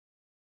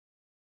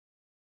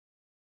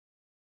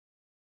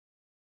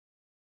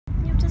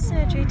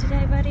surgery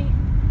today, buddy?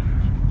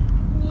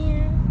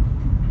 Yeah.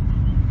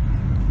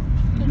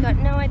 You got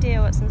no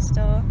idea what's in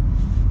store?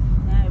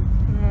 No.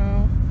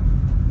 No.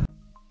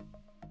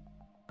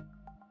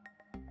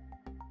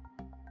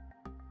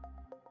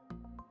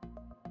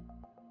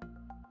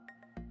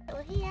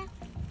 We're here.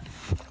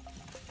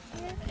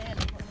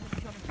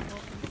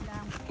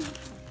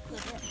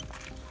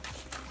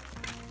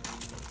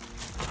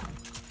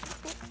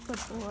 Good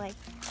boy.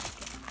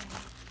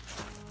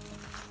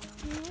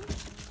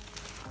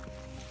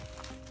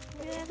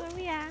 There's where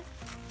we are.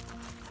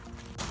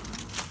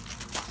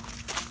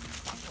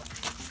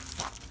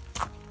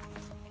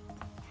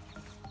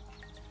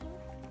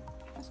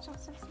 Let's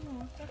just have some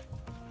water.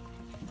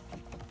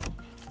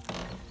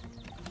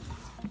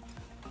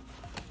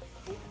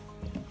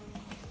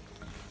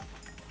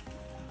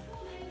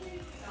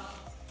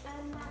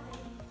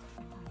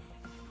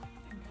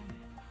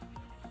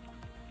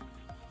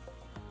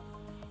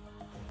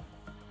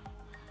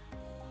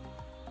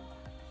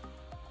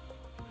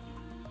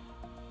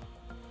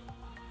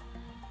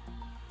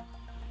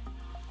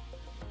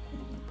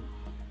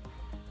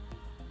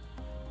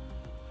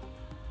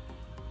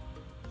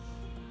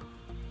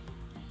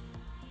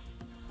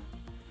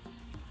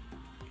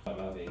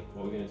 Mavi,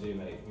 what we're going to do,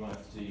 mate, we might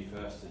have to do you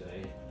first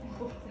today.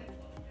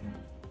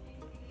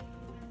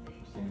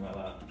 Just think about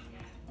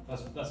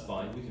that. That's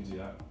fine, we can do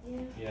that.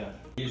 Yeah.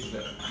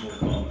 Usually more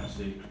calm,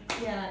 actually.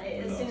 Yeah,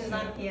 as soon as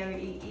I'm here,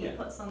 he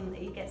puts on,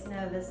 he gets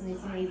nervous and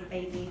he's a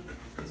baby.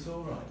 It's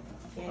alright.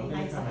 Yeah, he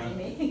hides behind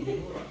me. Do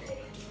you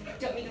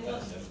want me to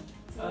watch?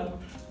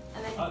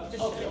 And then I'll be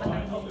just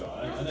alright, I'll be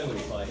alright. I know what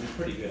he's like, he's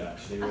pretty good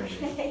actually, really.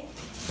 Okay.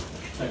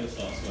 Take us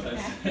last one.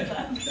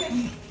 Yeah.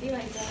 See you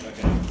later.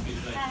 Okay, speak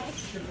later. Bye.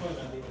 Good point,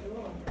 Andy.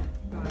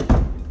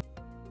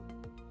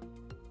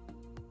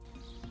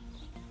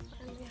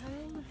 Are we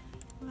home?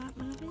 Right,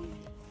 Mavi?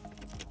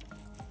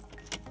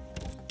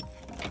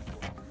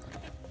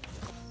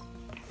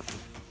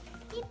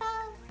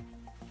 People!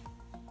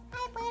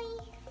 Hi, buddy!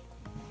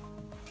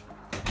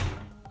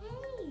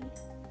 Hey!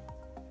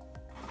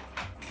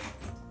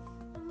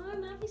 Oh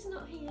no, Mavi's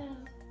not here.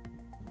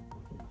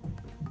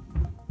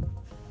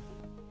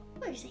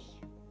 Where is he?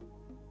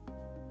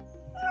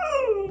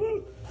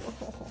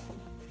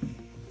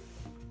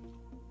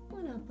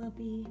 What up,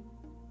 puppy?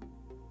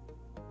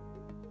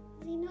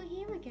 Is he not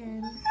here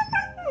again?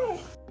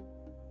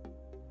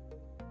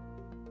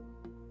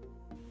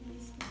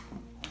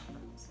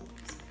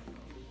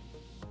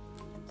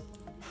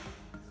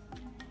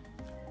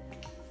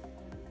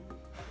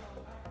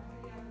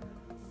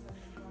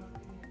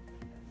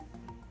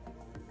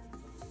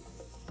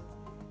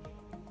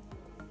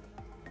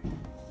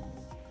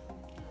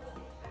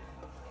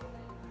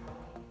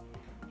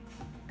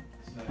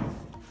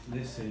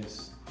 This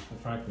is the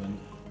fragment,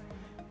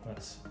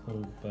 that's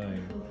all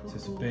bone, so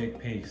it's a big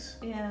piece,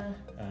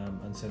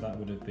 and so that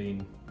would have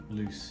been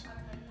loose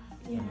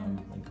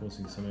and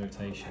causing some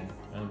irritation.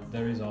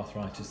 There is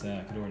arthritis there,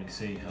 I could already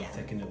see how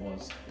thickened it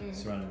was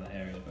surrounding that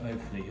area, but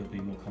hopefully he'll be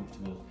more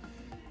comfortable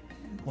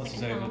once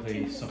he's over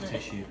the soft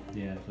tissue.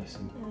 Yeah, bless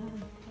him.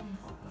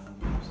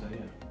 So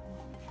yeah.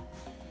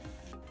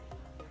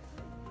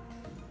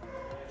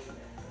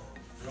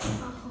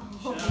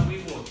 Shall we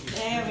walk you?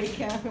 There we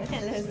go.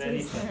 Hello,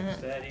 Steady, sweetheart.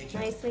 steady.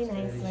 Nicely,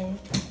 nicely.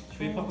 Should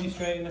we pop you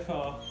straight in the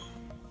car?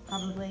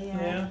 Probably,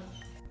 Yeah.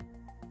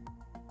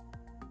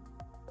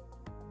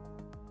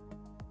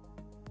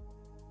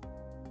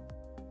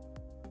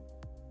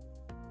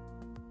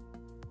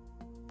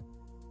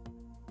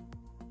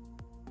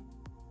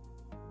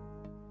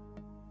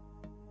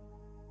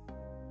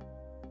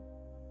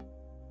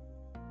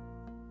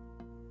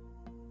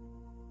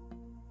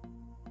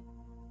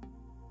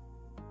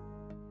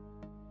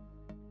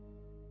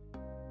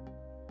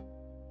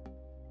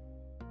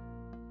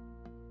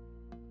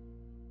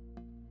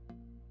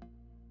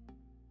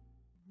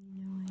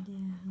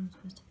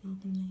 Supposed to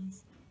feed him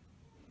these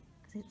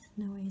because it's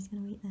no way he's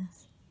going to eat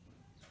this,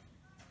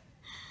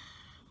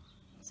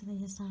 so they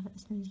just have it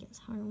as soon as he gets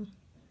home.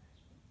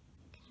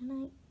 Can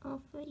I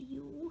offer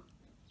you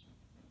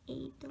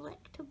a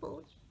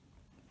delectable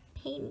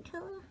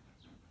painkiller?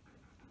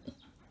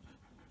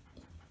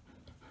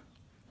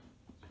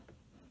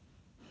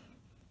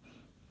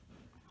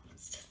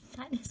 It's just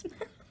sat in his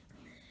mouth.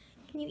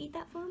 Can you eat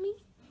that for me?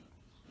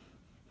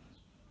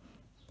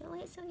 Don't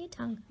let it sit on your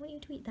tongue. I want you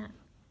to eat that.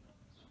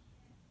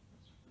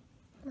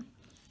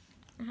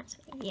 That's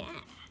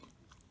yeah.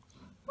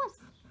 What?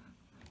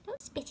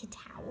 Don't spit a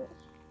towel.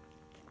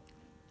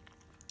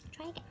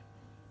 Try again.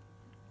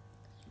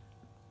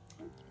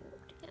 Thank you.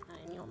 To get that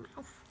in your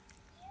mouth.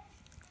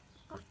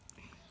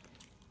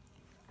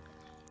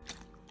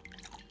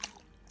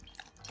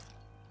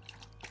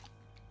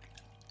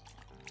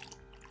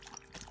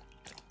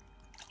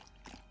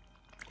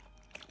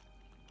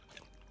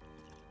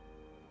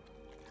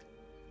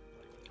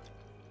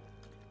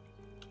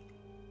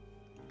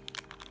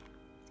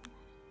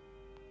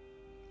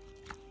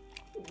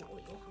 Oh,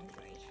 you're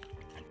hungry.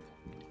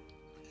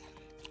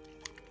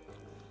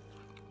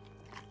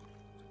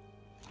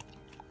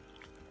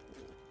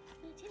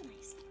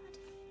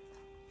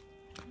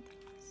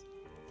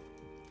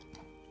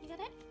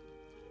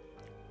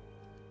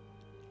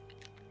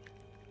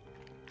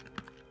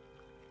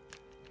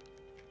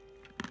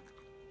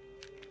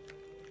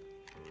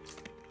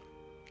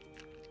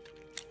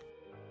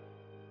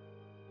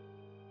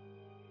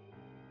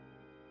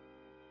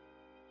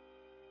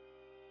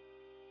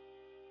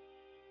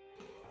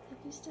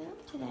 you still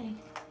up today?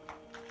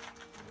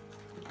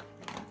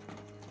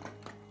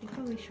 You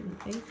probably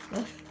shouldn't be,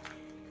 but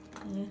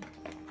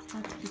it's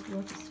hard to keep you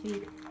off his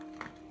feet.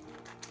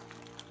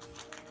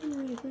 Come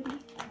on, buddy.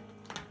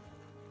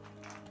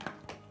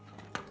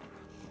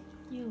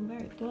 You're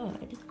very good,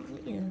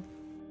 aren't you?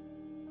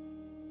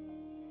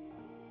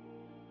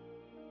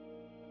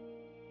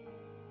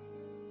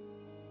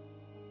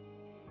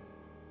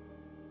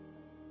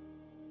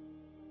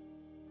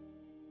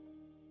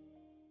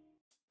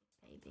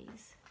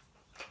 Babies.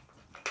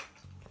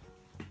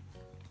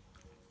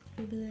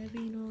 Maybe they're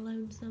being all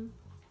lonesome.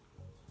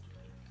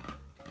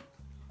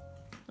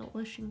 Not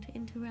wishing to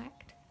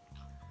interact.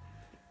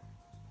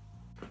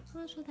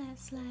 What's with that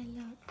sly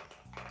look?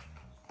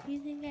 You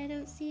think I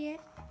don't see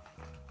it?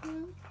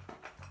 Hmm?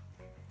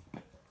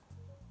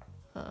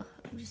 Oh,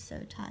 I'm just so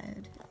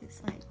tired.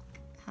 It's like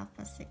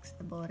 6:30 in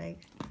the morning.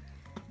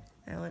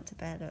 I went to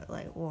bed at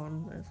like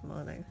 1 this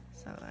morning,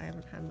 so I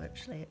haven't had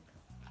much sleep.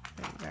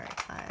 I'm very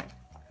tired.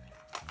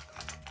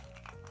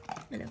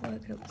 And I've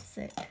woken up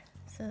sick,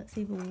 so it's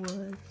even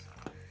worse.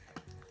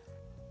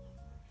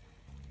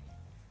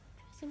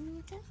 Some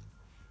water?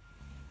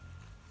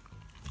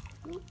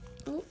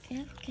 Oh,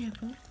 careful,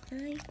 careful.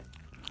 Hi.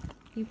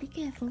 You be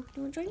careful.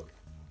 You want a drink?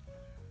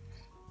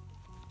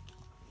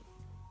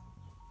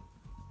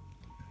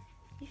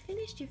 You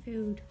finished your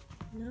food?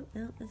 No,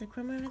 there's a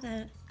crumb over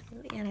there.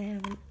 Not yet, I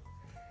haven't.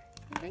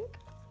 A drink?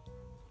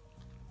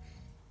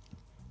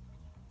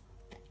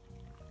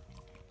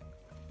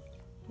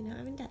 You're not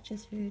having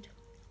Dutch's food.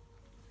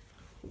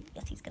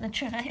 Yes, he's gonna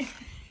try.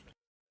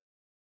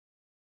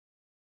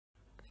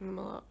 I'm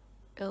a lot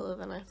iller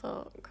than I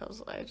thought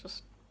because I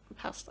just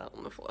passed out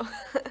on the floor.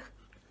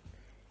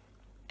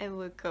 I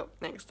woke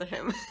up next to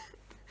him.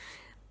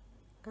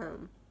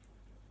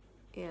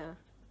 Yeah.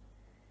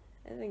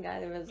 I think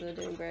either of us are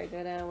doing very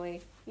good, aren't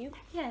we? You be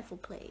careful,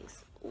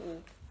 please.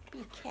 Ooh,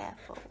 be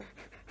careful.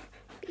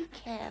 Be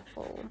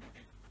careful.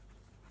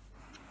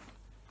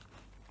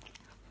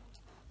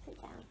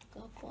 Sit down.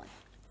 Good boy.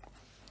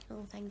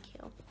 Oh, thank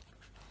you.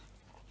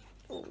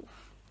 Oh,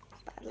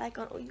 bad leg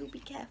on. Oh, you be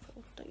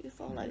careful. Don't you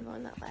fall over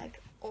on that leg.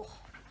 Oh.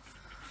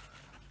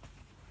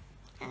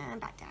 And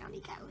back down he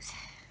goes.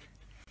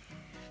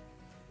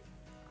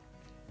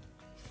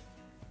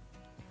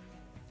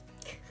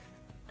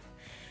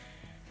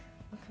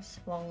 Look how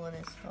swollen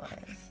his foot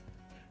is.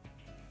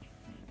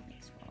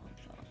 Big swollen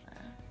foot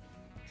there.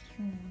 It's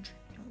huge.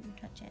 Don't you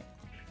touch it.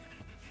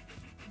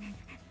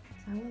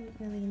 So I wasn't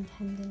really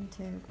intending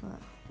to,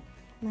 but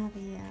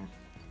Mavi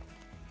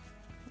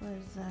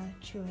was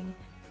chewing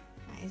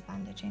at his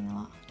bandaging a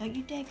lot. Don't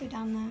you dare go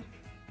down there.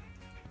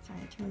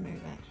 Sorry, to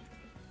remove it.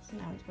 So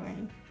now he's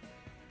wearing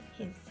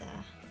his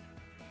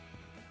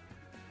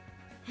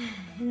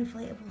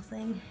inflatable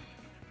thing.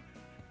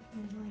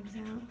 His legs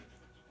out.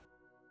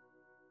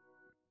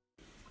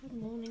 Good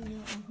morning,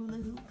 little hula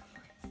hoop.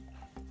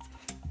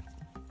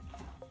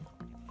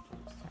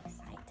 I'm so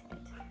excited.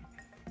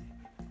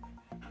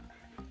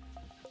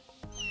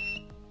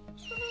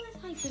 What's with all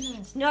this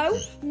hyperness? No,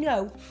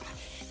 no.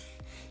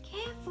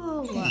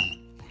 Careful.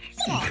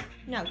 Stop.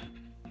 No.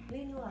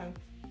 Leave me alone.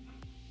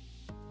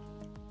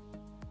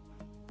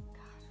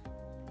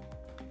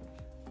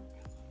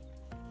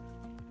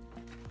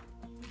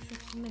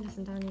 Shove some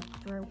medicine down your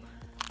throat.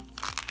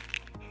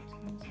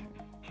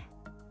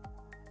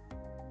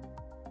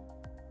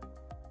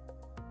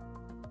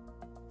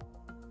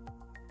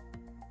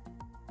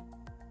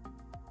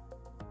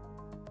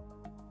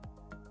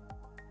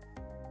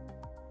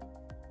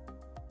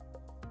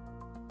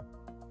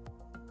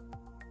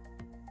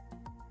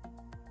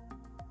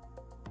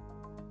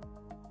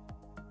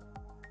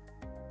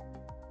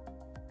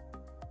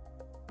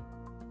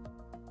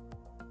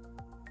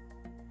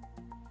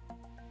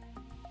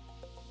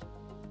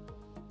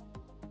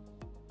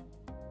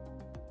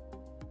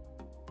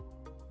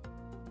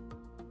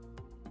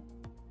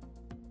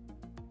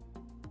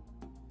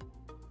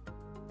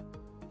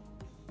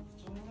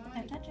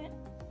 Don't touch it.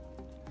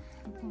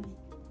 Okay.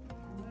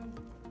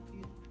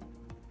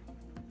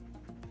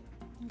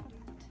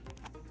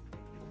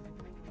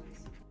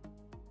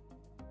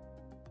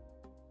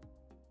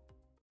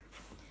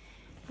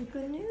 The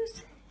good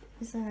news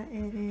is that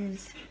it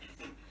is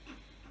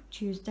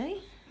Tuesday,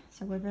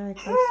 so we're very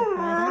close to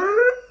Friday.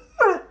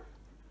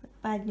 The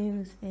bad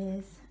news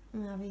is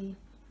Mavi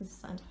is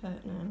starting to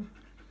hurt now.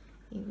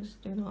 He was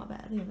doing a lot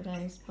better the other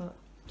days, but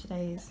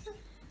today's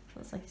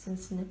looks like he's in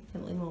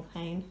significantly more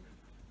pain.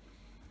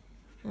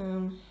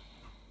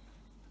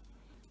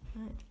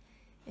 Right.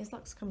 His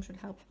Loxcom should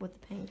help with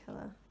the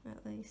painkiller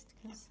at least,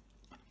 because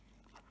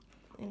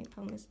the only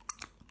problem is,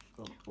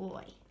 good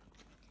boy.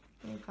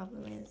 The only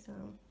problem is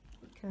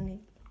you can only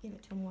give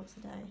it to him once a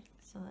day,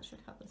 so that should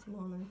help this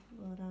morning.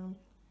 But well,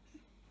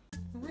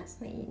 that's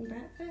not eating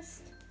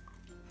breakfast.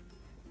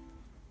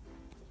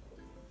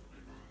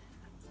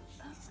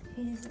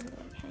 He's a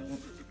little pain.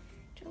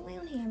 Do you want to lay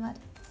on here, bud?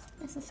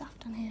 Nice and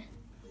soft on here.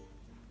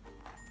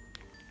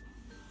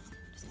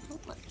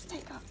 Let's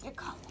take off your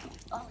collar.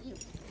 Oh, you.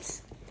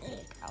 There you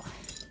go.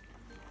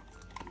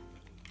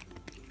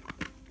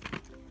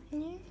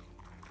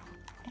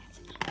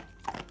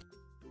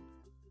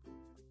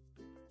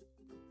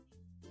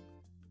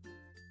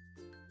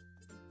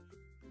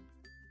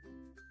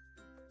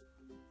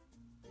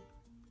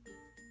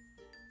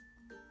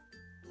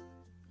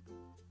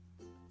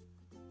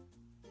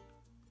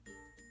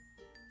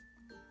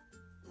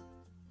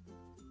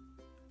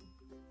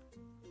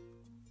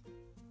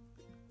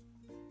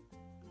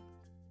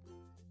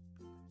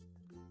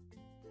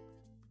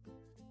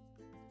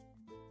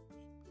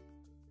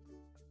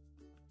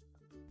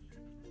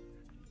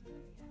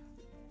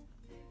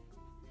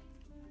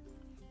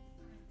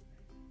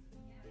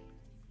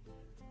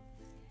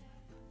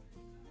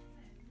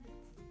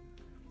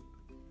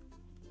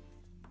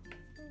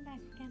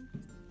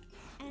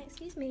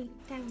 me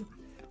down.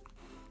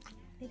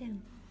 Lay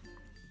down.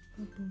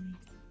 Good boy.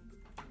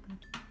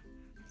 Good.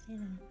 Stay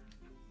there.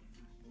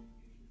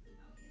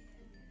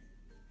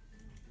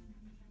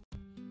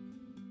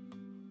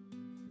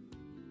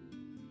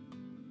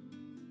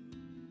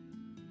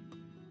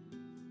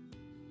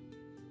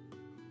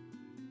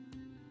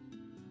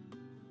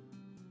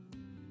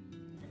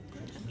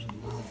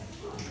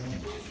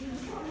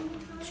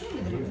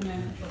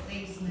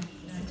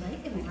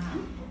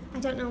 I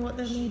don't know what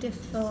they're needed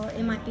for.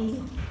 It might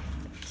be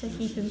to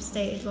keep him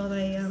sedated while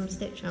they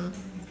stitch him,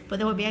 but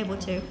they won't be able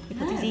to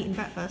because he's eating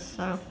breakfast.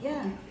 So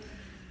Yeah.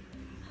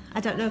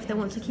 I don't know if they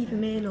want to keep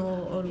him in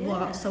or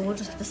what. So we'll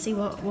just have to see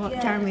what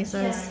Jeremy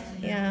says.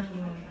 Yeah.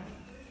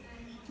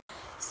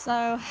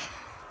 So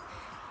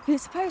he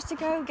was supposed to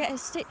go get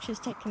his stitches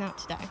taken out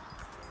today,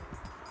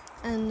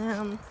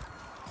 and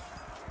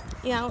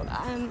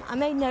I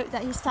made note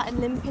that he started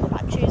limping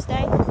about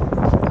Tuesday,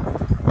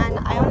 and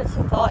I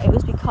honestly thought it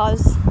was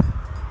because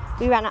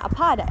we ran out of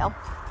Pardale,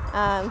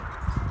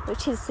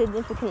 which is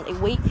significantly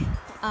weak.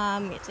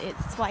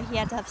 It's why he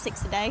had to have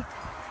 6 a day.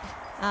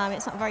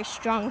 It's not very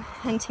strong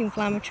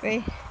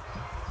anti-inflammatory,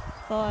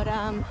 but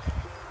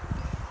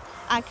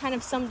I kind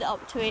of summed it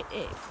up to it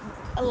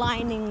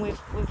aligning with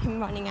him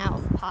running out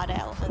of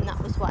Pardale, and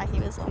that was why he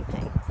was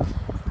limping.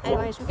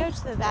 Anyways, we go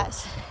to the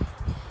vet.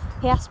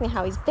 He asked me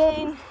how he's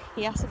been.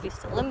 He asked if he's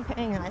still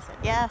limping, and I said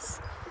yes.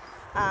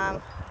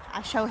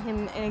 I show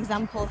him an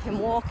example of him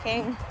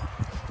walking,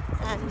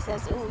 and he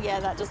says, "Oh yeah,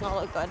 that does not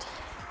look good."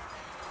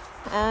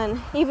 And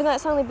even though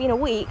it's only been a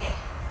week,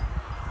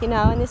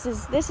 and this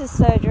is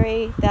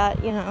surgery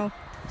that is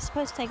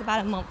supposed to take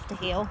about a month to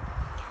heal.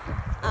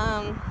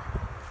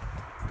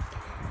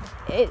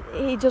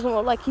 He doesn't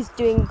look like he's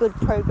doing good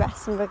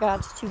progress in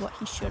regards to what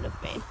he should have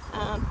been.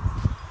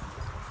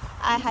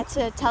 I had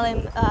to tell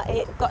him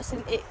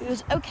it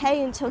was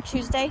okay until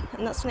Tuesday,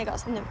 and that's when it got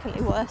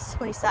significantly worse,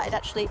 when he started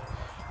actually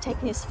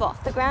taking his foot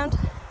off the ground.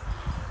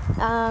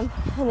 And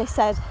they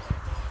said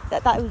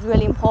that was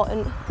really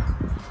important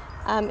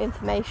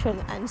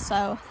information, and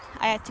so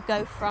I had to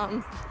go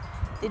from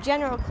the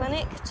general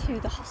clinic to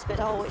the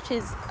hospital, which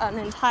is an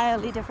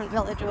entirely different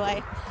village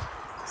away.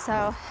 So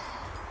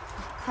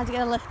I had to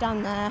get a lift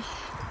down there,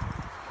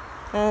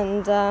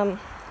 and then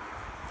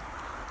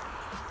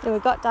we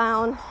got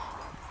down.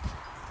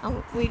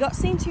 We got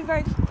seen to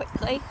very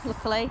quickly,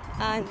 luckily,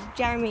 and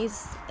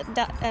Jeremy's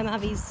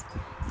Mavi's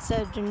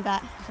surgeon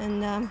vet,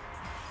 and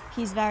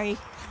he's actually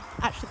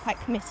quite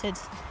committed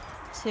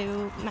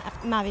to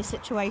Mavi's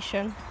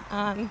situation,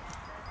 and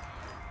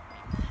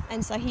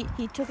so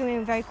he took him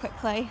in very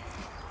quickly,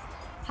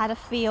 had a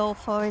feel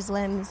for his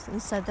limbs,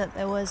 and said that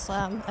there was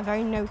a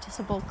very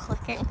noticeable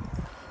clicking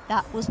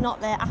that was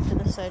not there after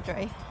the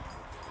surgery,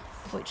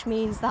 which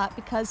means that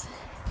because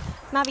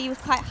Mavi was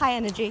quite high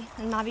energy,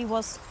 and Mavi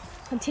was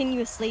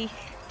continuously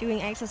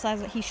doing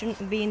exercise that he shouldn't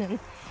have been, and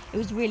it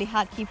was really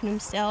hard keeping him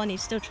still, and he'd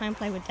still try and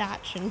play with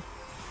Datch,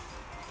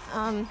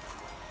 and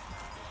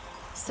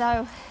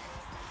so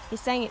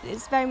he's saying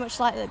it's very much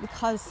like that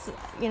because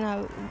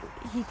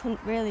he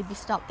couldn't really be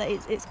stopped, that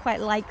it's quite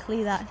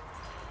likely that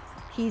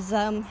he's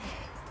kind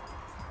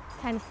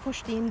of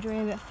pushed the injury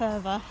a bit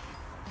further,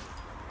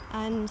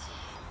 and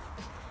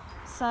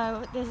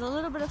so there's a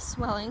little bit of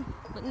swelling,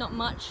 but not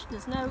much.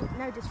 There's no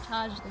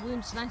discharge. The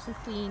wound's nice and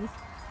clean.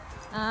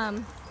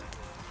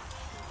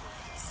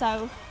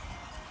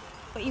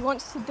 But he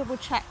wants to double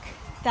check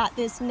that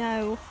there's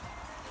no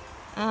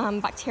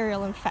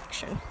bacterial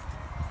infection.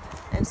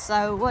 And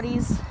so what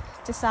he's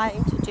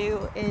deciding to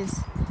do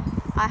is,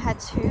 I had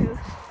to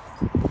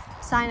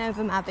sign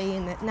over Mavi,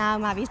 and that now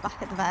Mavi's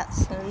back at the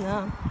vets,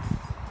 and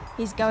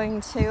he's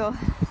going to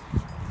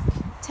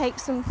take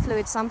some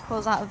fluid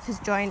samples out of his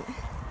joint,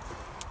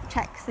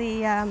 check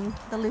the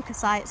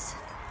leukocytes,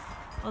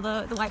 or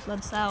the white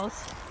blood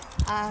cells,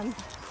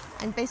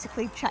 and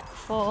basically check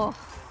for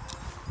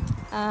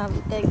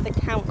the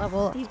count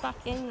level. He's back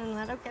in, and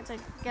I don't get to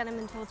get him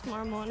until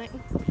tomorrow morning.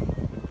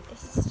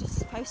 This is just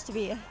supposed to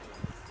be a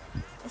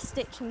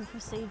stitching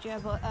procedure,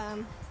 but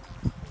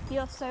he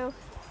also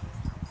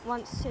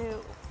wants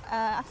to,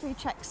 after he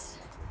checks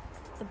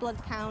the blood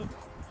count,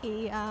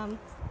 he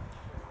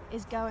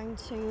is going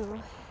to,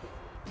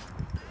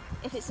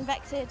 if it's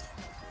infected,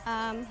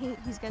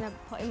 he's going to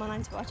put him on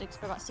antibiotics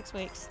for about 6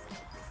 weeks,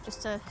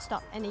 just to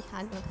stop any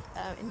kind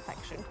of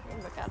infection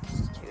in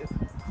regards to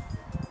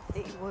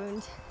the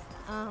wound.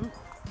 And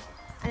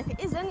if it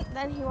isn't,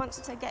 then he wants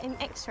to get him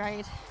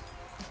x-rayed,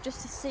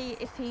 just to see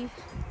if he,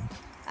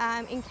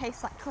 in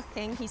case that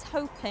clicking, he's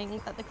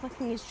hoping that the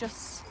clicking is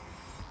just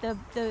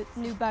the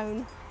new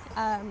bone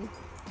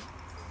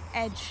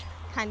edge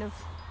kind of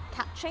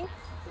catching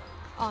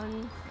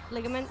on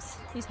ligaments.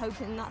 He's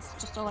hoping that's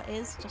just all it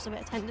is, just a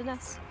bit of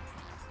tenderness,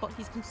 but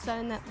he's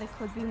concerned that there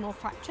could be more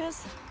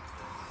fractures,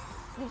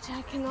 which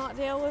I cannot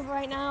deal with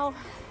right now.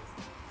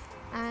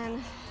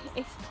 And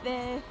if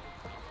the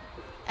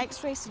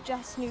x-ray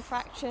suggests new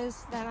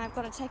fractures, then I've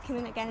got to take him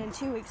in again in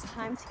 2 weeks'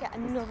 time to get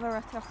another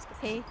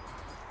arthroscopy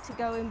to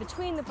go in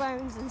between the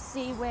bones and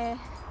see where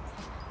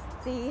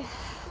the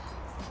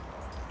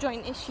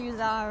joint issues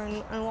are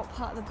and what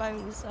part of the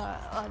bones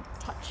are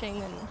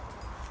touching and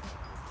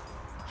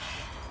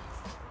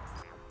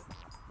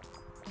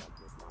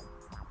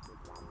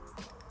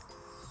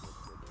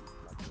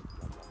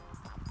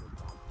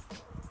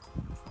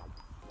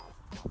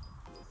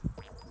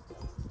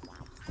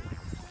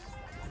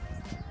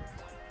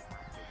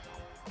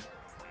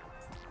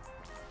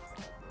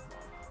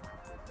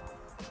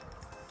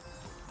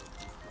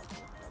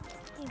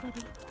hey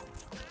buddy.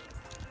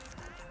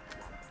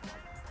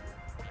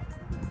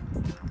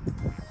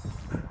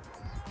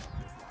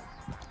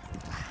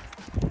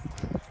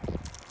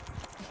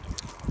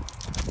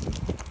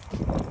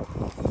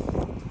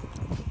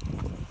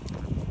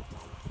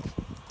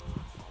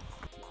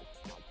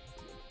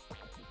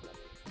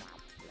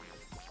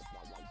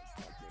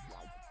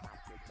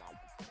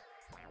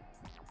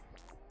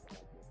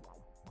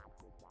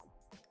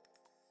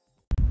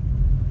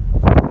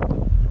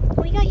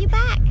 We got you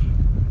back.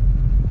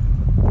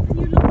 And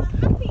you look that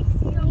happy to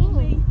see your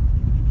mummy.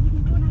 You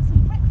can go and have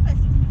some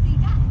breakfast and see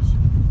Dash.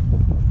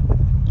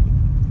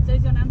 So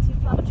is your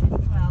anti-inflammatories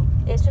as well?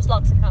 It's just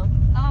Loxicon.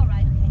 Oh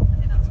right, okay. I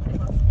think that's what it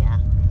was. Yeah.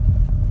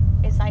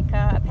 It's like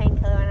a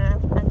painkiller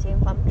and an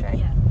anti-inflammatory.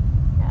 Yeah.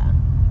 Yeah.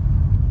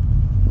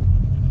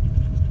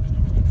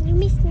 You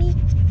missed me.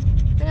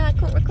 I know I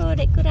couldn't record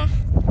it, could I?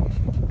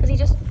 Because he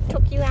just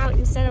took you out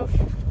instead of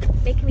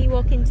making me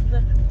walk into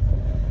the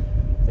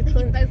I think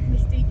you both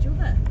missed each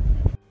other.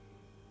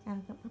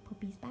 I've got my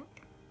puppies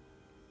back.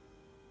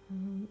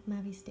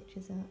 Mavi's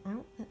stitches are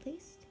out at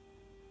least.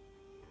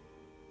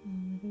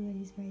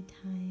 Everybody's very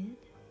tired.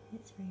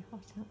 It's very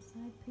hot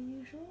outside per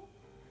usual.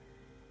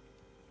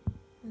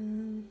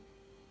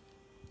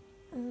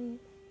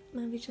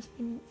 Mavi's just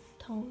been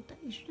told that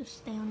you should just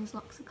stay on his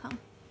Loxicon. I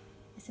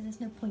said there's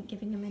no point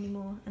giving him any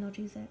more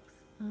analgesics.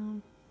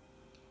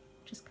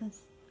 Just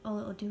because all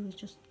it'll do is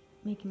just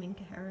make him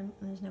incoherent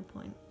and there's no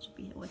point. It should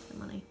be a waste of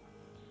money.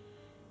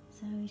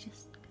 So he's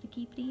just gotta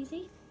keep it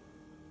easy.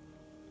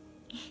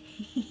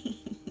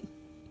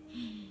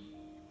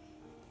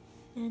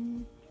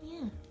 And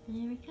yeah,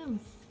 here he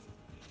comes.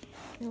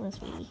 Hello,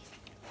 sweetie.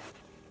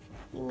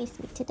 You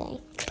missed me today.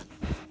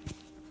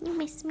 You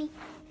missed me.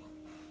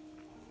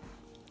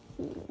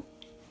 Ooh.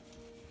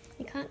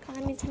 You can't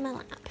climb into my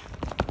lap.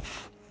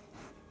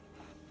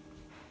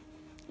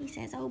 He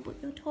says, oh, but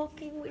you're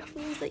talking, which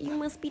means that you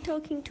must be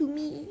talking to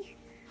me.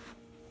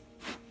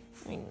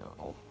 I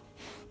know.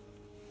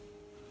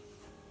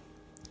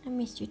 I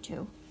missed you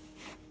too.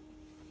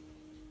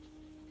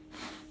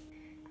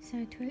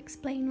 So to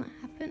explain what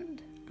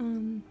happened,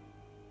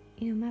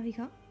 you know, Mavi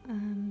got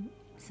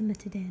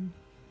submitted in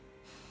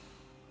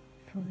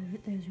for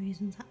those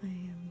reasons that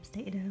I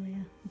stated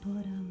earlier,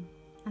 but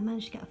I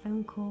managed to get a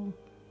phone call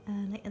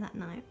later that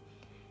night,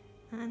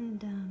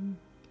 and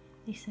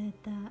they said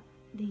that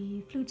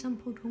the fluid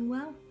sample had gone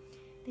well.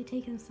 They'd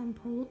taken a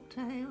sample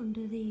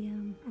under the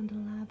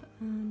lab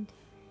and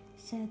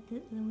said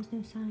that there was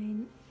no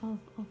sign of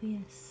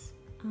obvious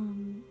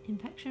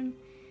infection.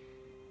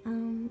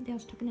 They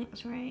also took an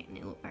x-ray and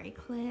it looked very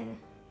clear,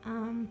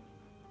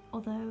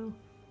 although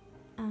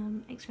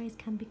x-rays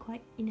can be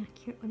quite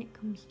inaccurate when it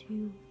comes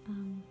to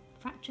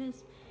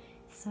fractures,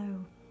 so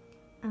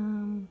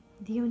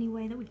the only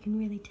way that we can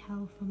really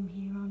tell from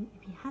here on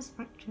if he has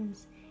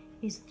fractures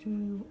is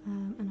through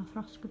an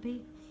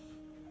arthroscopy,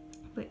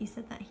 but he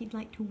said that he'd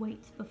like to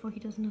wait before he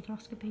does an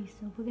arthroscopy,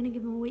 so we're going to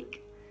give him a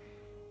week.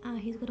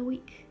 He's got a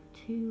week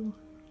to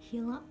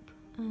heal up.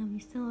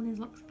 He's still on his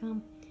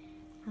Loxicon.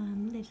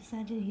 They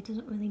decided he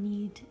doesn't really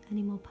need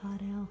any more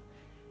Pardel,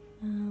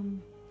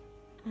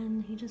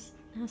 and he just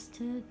has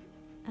to,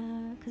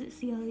 because it's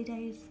the early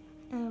days,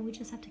 we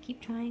just have to keep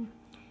trying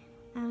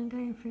and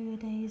going through the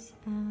days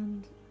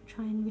and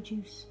try and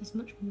reduce as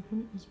much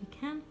movement as we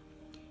can.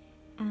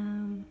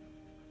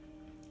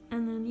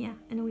 And then yeah,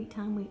 in a week's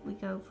time we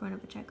go for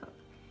another checkup,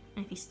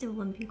 and if he's still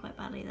limping quite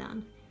badly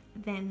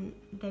then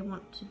they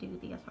want to do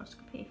the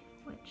arthroscopy,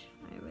 which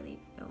I really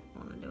don't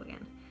want to do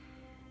again.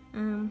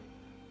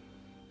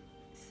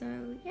 So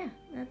yeah,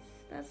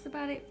 that's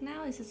about it for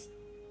now. This is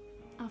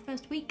our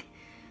first week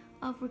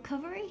of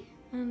recovery,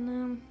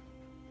 and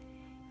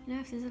you know,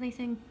 if there's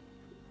anything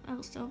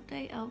else to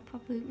update, I'll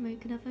probably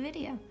make another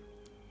video.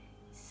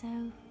 So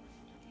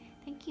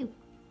thank you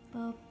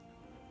for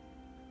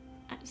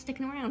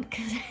sticking around,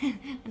 because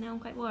I know I'm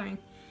quite boring.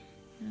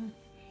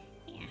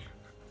 Yeah,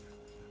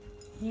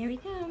 here he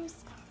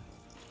comes.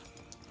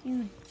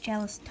 You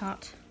jealous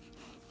tot.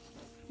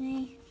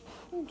 Hey,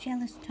 you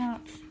jealous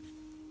tot.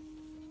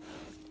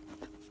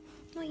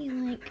 What you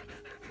like?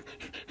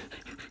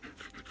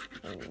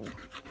 Oh.